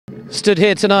Stood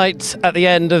here tonight at the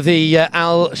end of the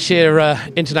Al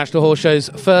Shira'aa International Horse Show's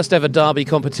first ever Derby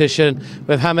competition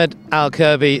with Hamad Ali Al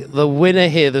Kirbi, the winner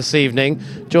here this evening,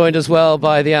 joined as well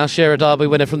by the Al Shira'aa Derby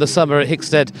winner from the summer at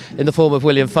Hickstead in the form of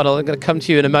William Funnell. I'm going to come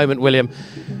to you in a moment, William.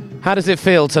 How does it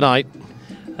feel tonight?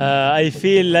 I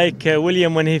feel like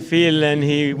William when he feel and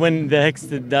he win the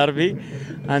Hickstead Derby,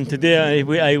 and today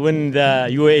I win the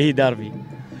UAE Derby.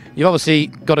 You've obviously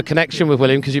got a connection with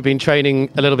William because you've been training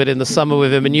a little bit in the summer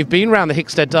with him, and you've been around the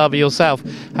Hickstead Derby yourself.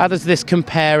 How does this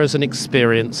compare as an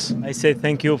experience? I say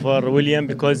thank you for William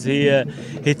because he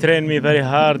trained me very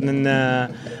hard in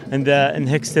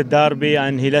Hickstead Derby,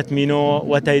 and he let me know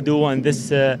what I do on this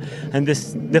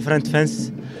different fence,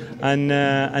 and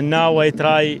now I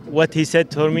try what he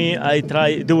said for me. I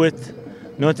try do it,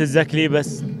 not exactly, but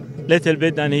little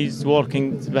bit, and he's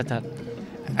working better.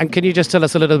 And can you just tell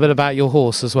us a little bit about your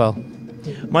horse as well?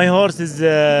 My horse is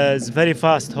very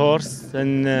fast horse,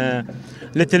 and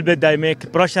little bit I make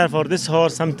pressure for this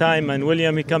horse sometime. And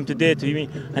William, he come today to me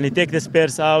and he take the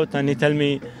spares out and he tell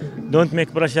me, don't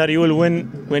make pressure, you will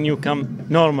win when you come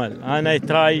normal. And I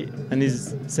try, and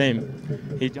he's same.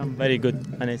 He jump very good,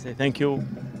 and I say thank you.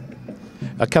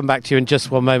 I'll come back to you in just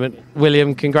one moment.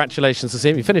 William, congratulations to see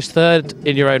him. You finished third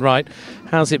in your own right.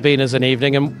 How's it been as an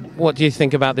evening, and what do you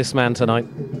think about this man tonight?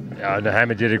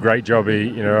 Hamad did a great job.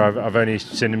 I've only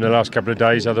seen him the last couple of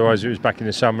days. Otherwise, it was back in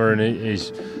the summer, and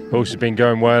his horse has been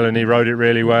going well, and he rode it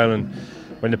really well. And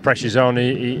when the pressure's on,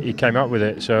 he came up with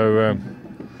it. So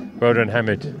well done,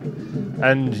 Hamad.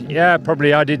 And yeah,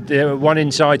 probably I did one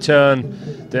inside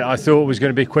turn that I thought was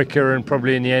going to be quicker, and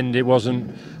probably in the end it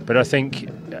wasn't. But I think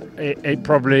it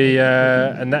probably,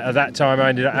 and at that time I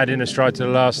ended up adding a stride to the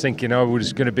last, thinking I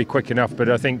was going to be quick enough. But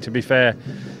I think, to be fair,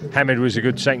 Hamad was a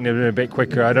good second and a bit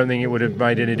quicker. I don't think it would have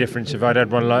made any difference if I'd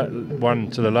had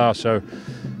one to the last. So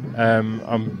Hamad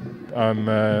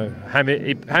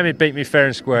beat me fair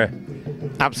and square.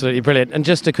 Absolutely brilliant. And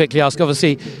just to quickly ask,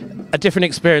 obviously a different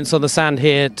experience on the sand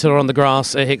here to on the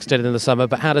grass at Hickstead in the summer,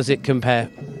 but how does it compare?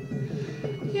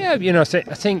 Yeah, I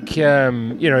think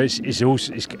it's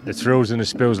also the thrills and the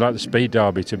spills like the Speed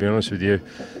Derby, to be honest with you,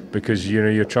 because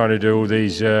you're trying to do all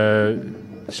these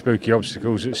spooky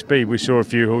obstacles at speed. We saw a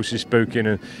few horses spooking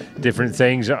and different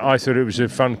things. I thought it was a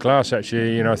fun class,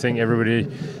 actually. I think everybody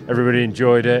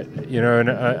enjoyed it. And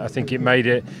I think it made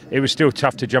it. It was still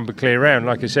tough to jump a clear round.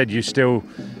 Like I said, you still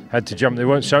had to jump. There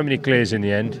weren't so many clears in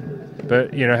the end,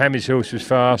 but Hamad's horse was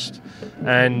fast,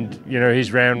 and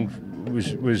his round would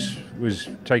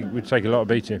take a lot of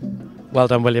beating. Well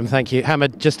done, William. Thank you.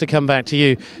 Hamad, just to come back to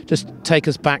you, just take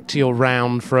us back to your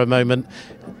round for a moment.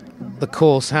 The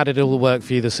course, how did it all work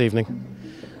for you this evening?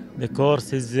 The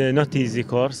course is not easy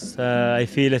course. I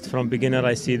feel it from beginner.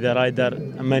 I see the rider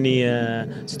many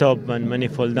stop and many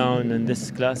fall down in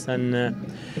this class, and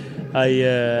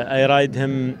I ride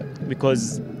him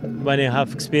because when I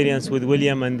have experience with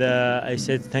William, and I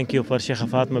said thank you for Sheikh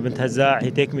Fatima bint Hazza. He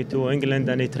take me to England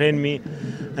and he trained me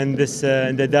in this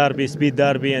in the Derby, Speed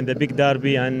Derby and the Big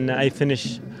Derby, and I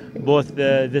finish both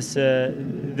this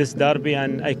Derby,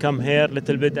 and I come here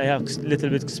little bit. I have little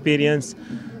bit experience,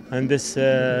 and this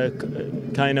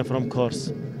kind of from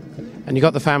course. And you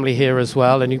got the family here as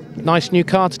well, and nice new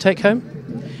car to take home.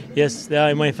 Yes,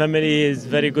 my family is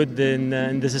very good in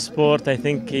this sport. I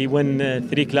think he won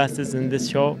 3 classes in this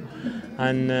show,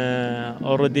 and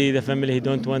already the family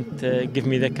don't want to give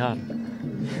me the car.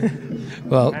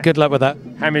 Well, good luck with that.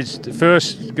 Hamad's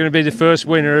going to be the first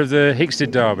winner of the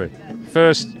Hickstead Derby.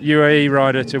 First UAE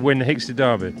rider to win the Hickstead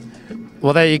Derby.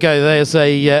 Well, there you go. There's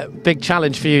a big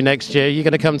challenge for you next year. You're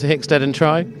going to come to Hickstead and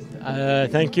try?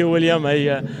 Thank you, William.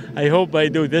 I hope I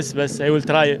do this, but I will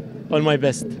try all my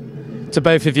best. To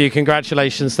both of you,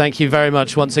 congratulations. Thank you very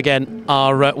much once again.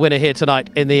 Our winner here tonight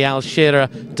in the Al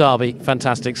Shira'aa Derby.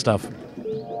 Fantastic stuff.